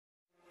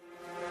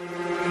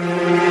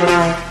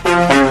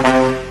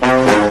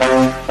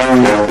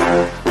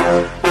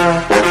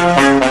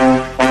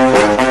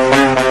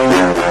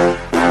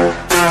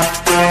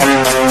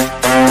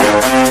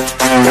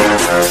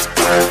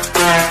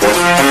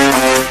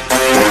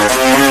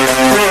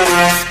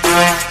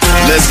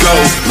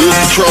lose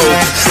control,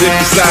 slip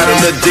and slide on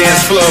the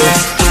dance floor.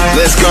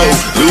 Let's go,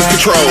 lose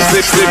control,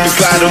 slip and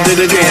slide on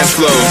the dance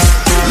floor.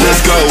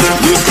 Let's go,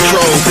 lose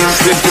control,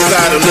 slip and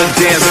slide on the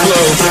dance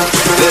floor.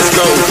 Let's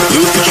go,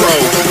 lose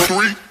control.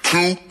 3,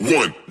 2,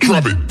 1,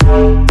 drop it.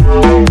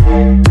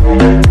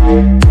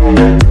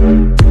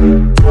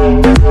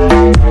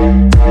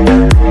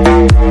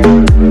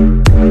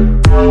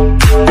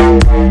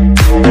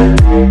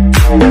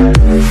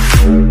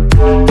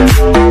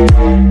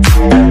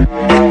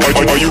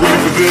 Are you ready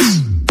for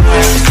this?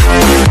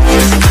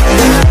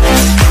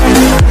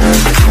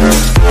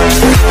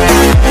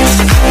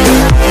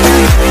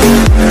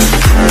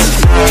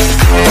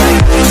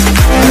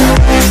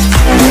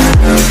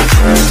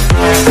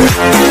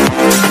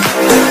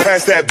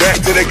 Pass that back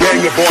to the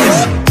gang of boys.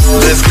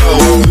 Let's go,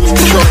 lose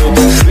control,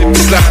 slip and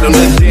slide on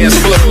the dance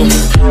floor.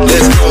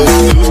 Let's go,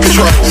 lose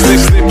control,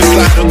 slip and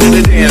slide on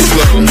the dance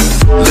floor.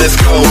 Let's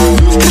go,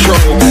 lose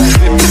control,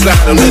 slip and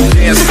slide on the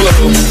dance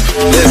floor.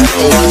 Let's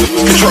go,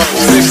 lose control,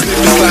 slip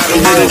and slide on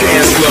the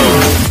dance floor.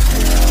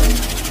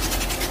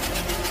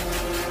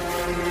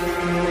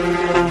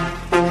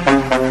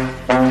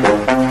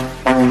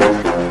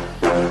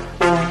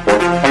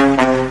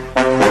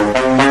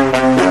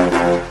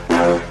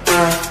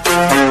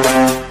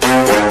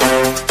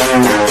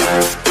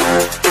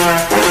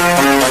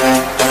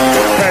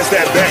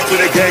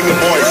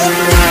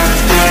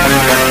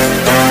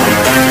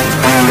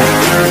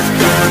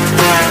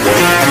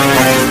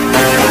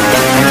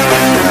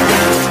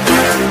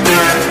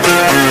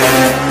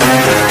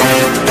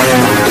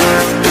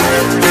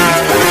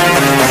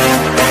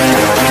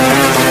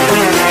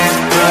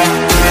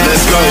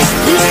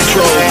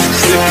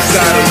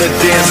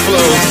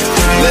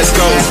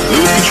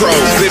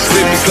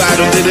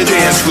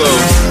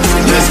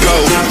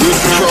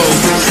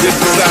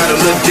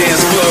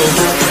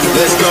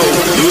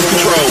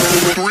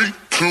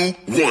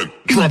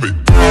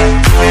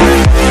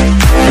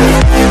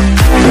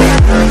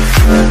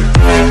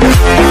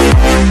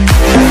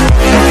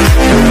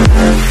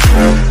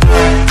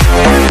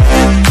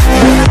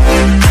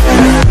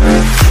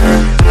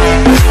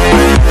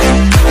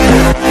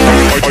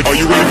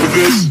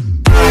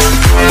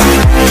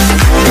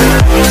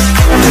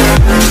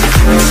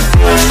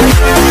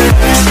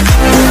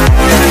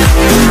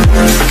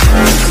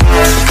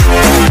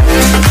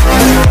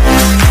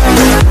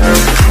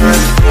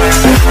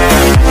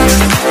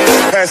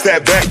 Pass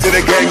that back to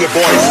the gang of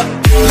boys.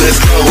 Let's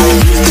go,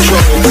 lose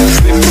control,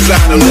 slip and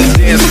slide on the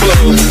dance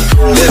floor.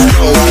 Let's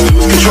go,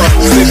 lose control,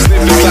 slip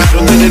and slide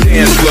on the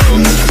dance floor.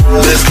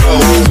 Let's go,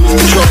 lose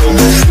control,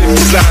 slip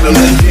and slide on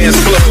the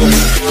dance floor.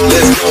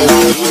 Let's go,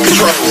 lose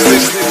control,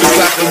 slip and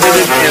slide on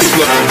the dance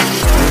floor.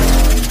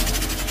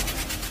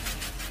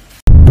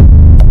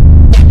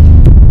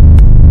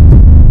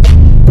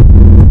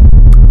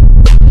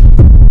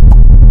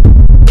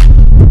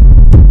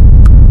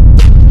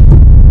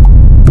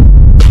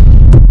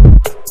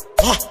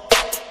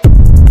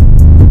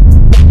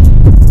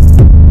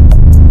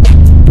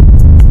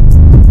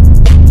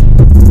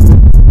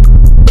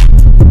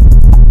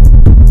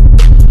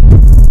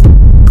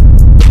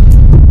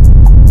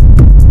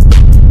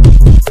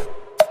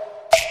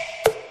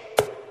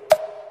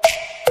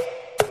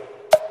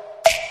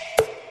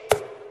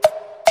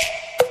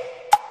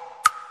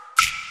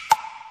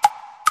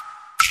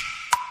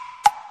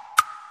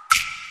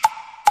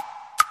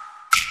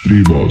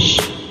 Tribos.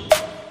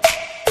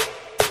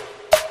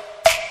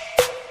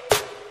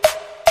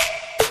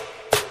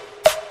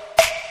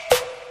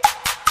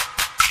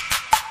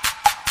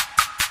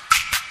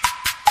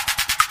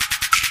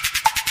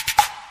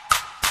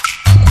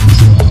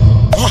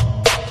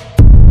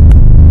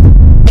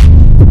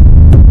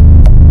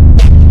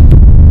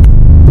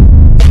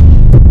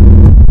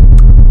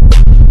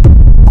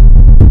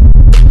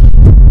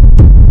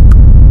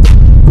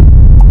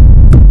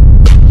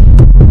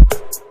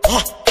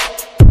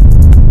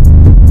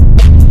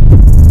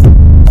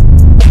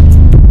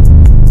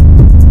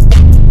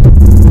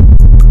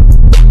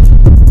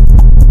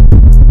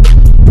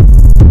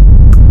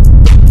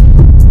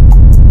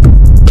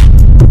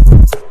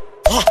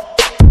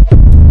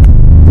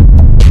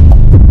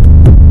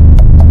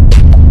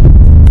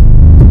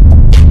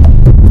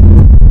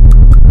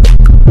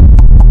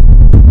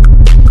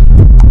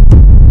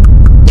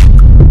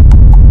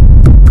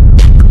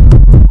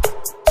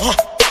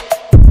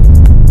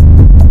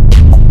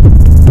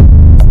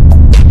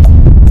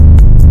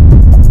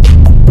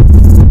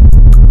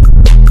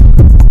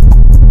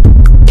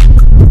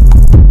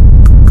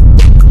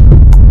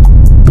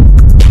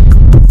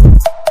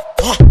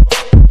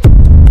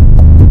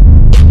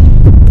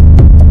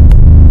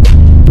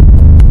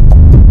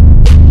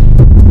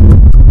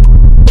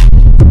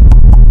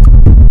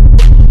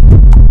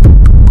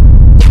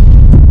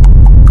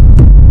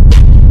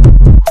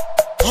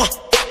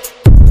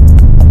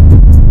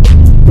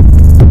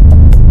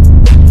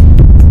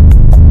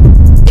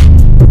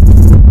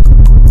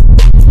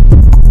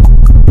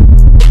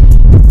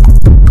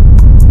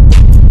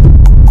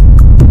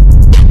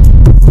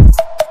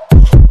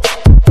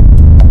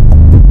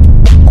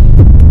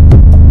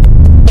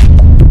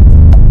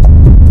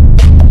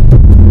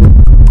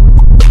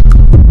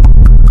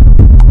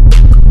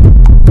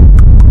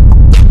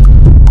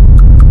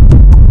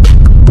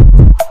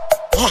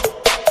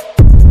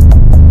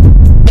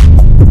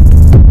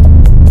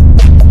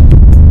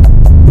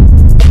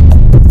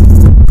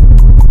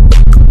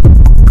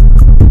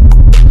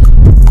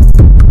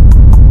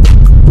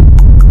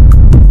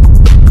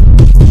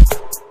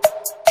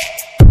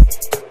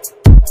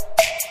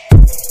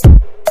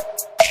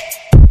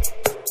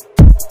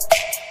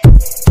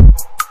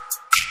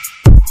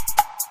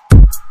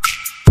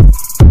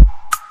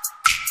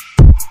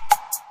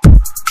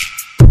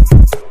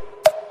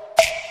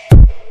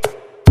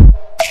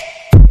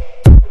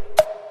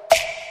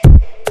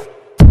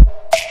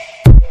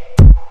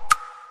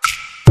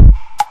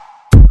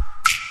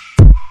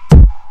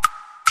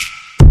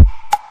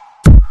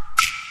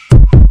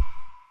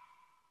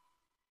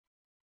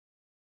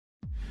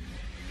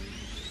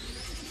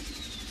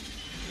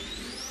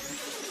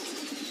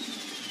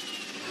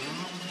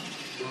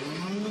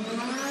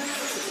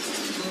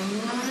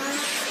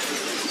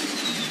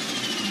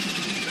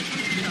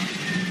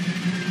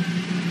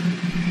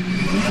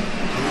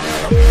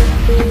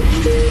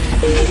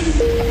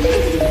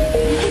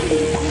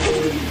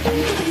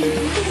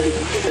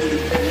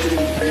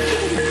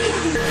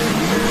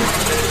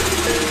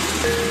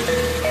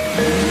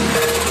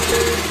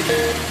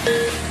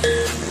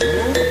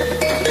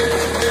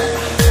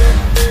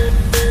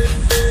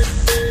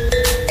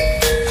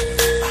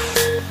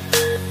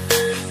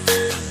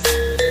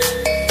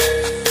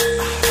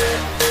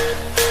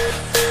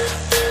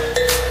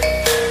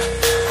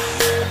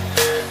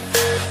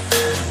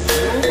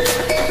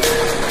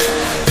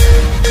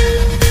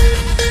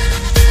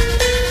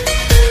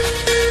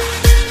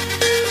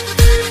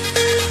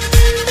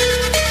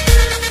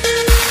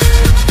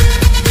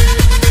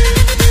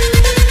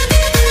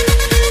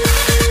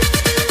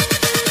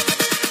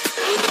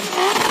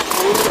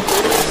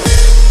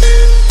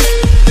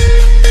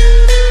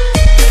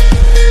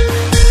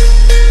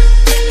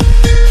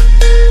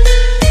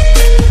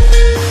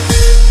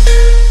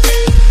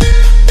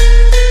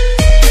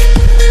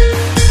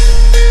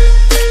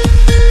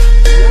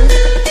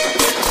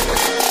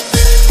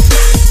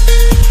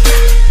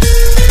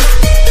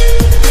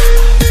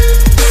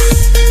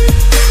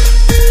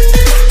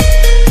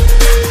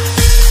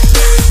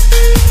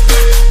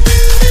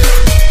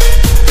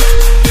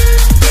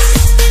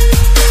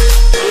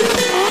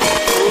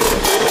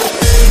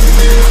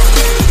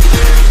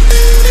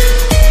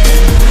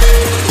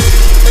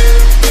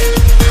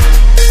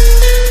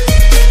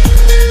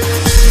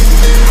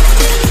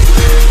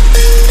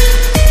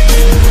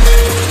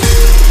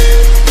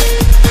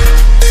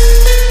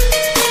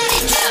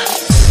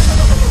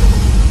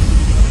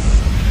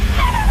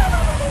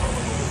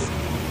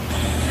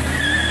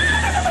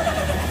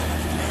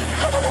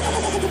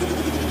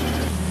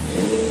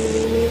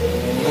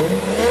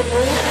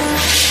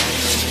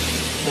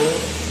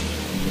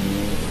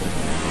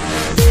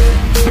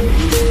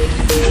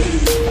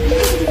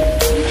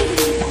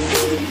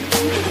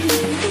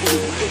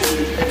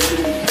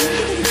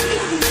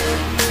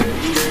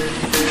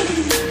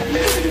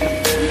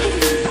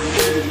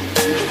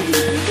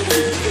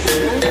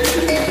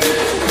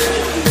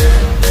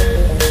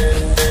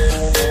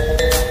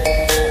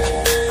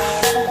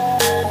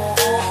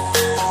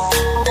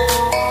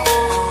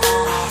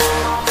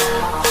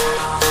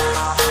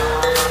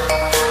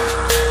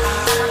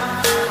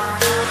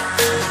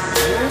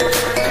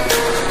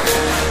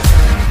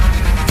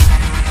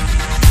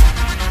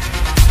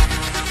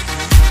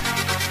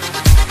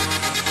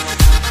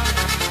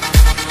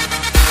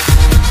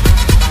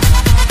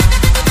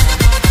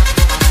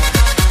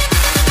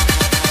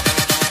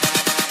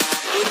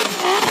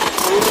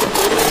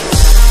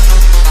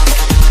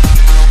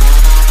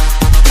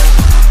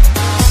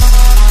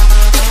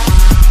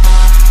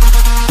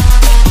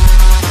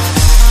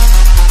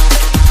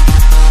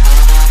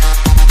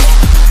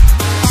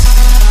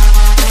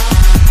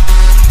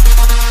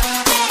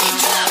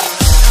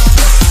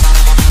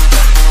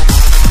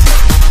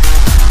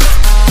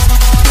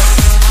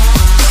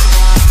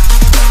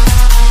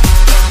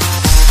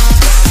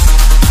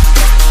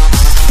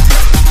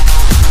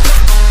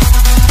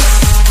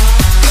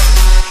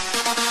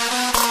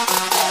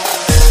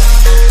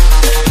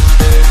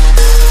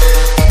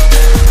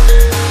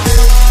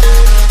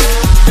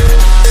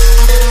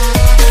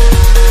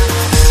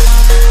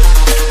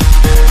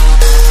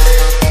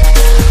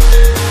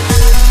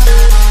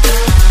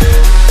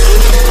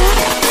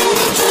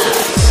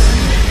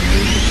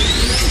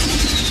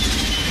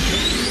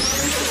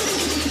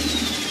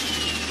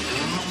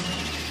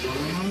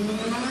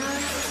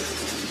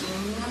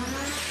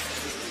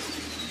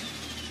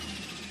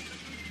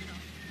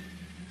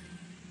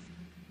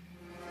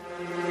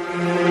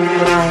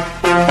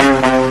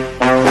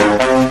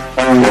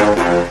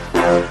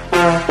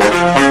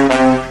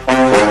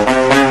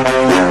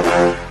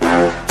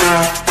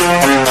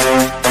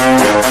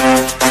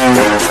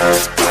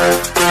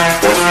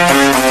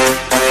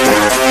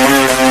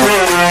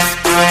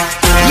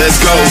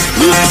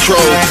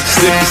 control.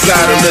 Slip and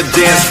slide on the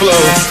dance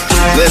floor.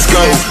 Let's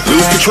go,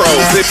 lose control.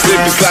 Slip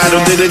and slide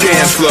on the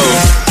dance floor.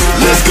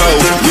 Let's go,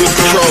 lose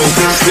control.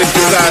 Slip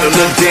and slide on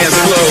the dance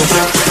floor.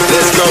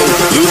 Let's go,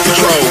 lose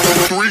control.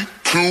 3,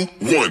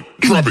 2, 1,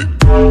 drop it.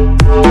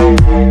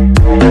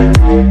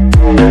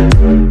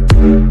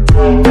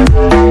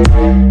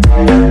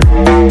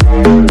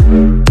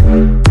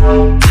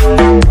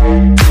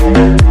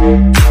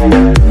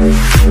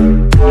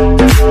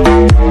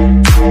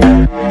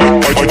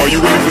 Are you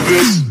ready for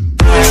this?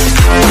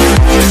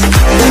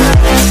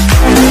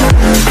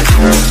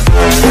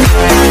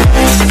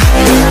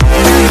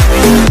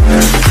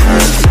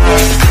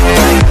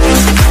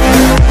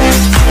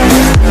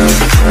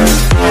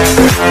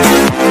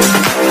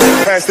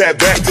 Pass that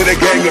back to the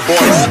gang of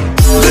boys.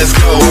 Let's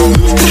go,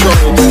 lose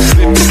control.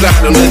 Slip and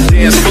slide on the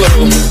dance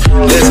floor.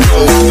 Let's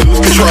go, lose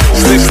control.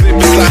 Slip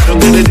and slide on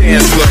the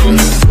dance floor.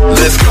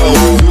 Let's go,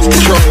 lose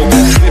control.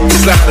 Slip and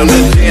slide on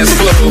the dance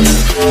floor.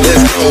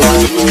 Let's go,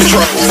 lose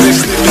control. Slip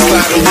and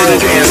slide on the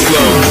dance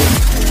floor.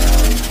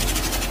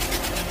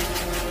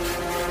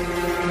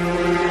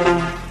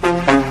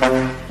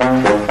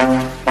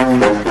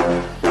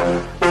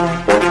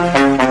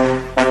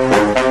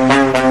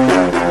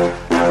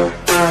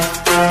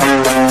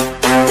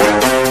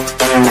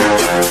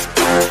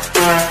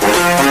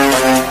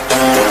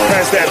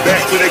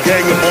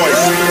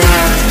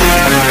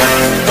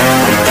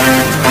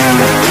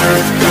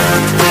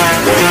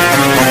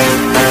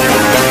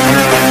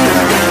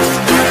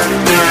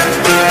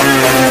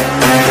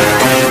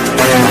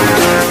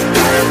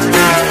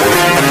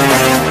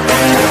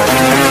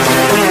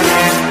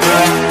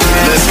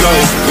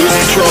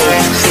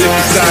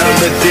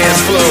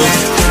 dance floor.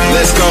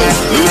 Let's go,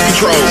 lose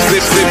control.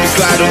 Slip, slip and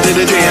slide onto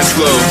the dance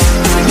floor.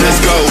 Let's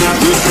go,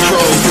 lose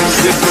control.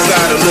 Slip and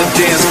slide on the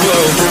dance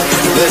floor.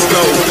 Let's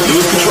go,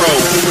 lose control.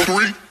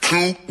 3,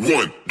 2,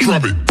 1,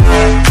 drop it.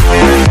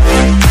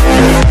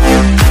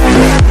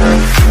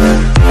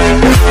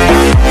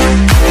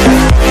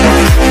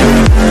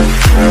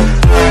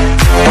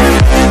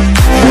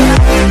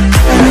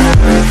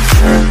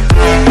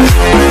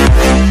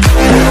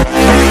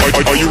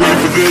 Are you ready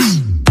for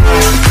this?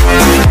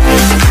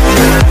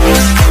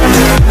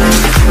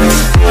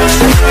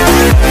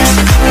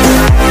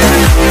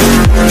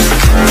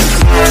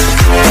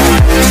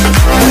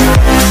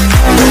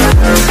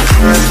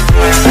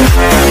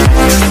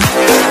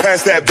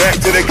 Pass that back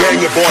to the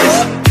gang of boys.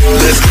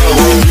 Let's go,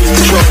 lose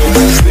control.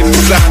 Slip and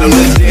slide on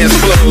the dance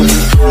floor.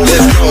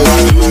 Let's go,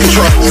 lose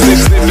control. Slip,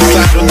 slip and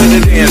slide on the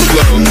dance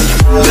floor.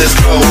 Let's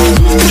go,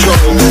 lose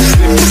control.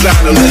 Slip and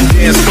slide on the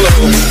dance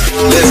floor.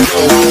 Let's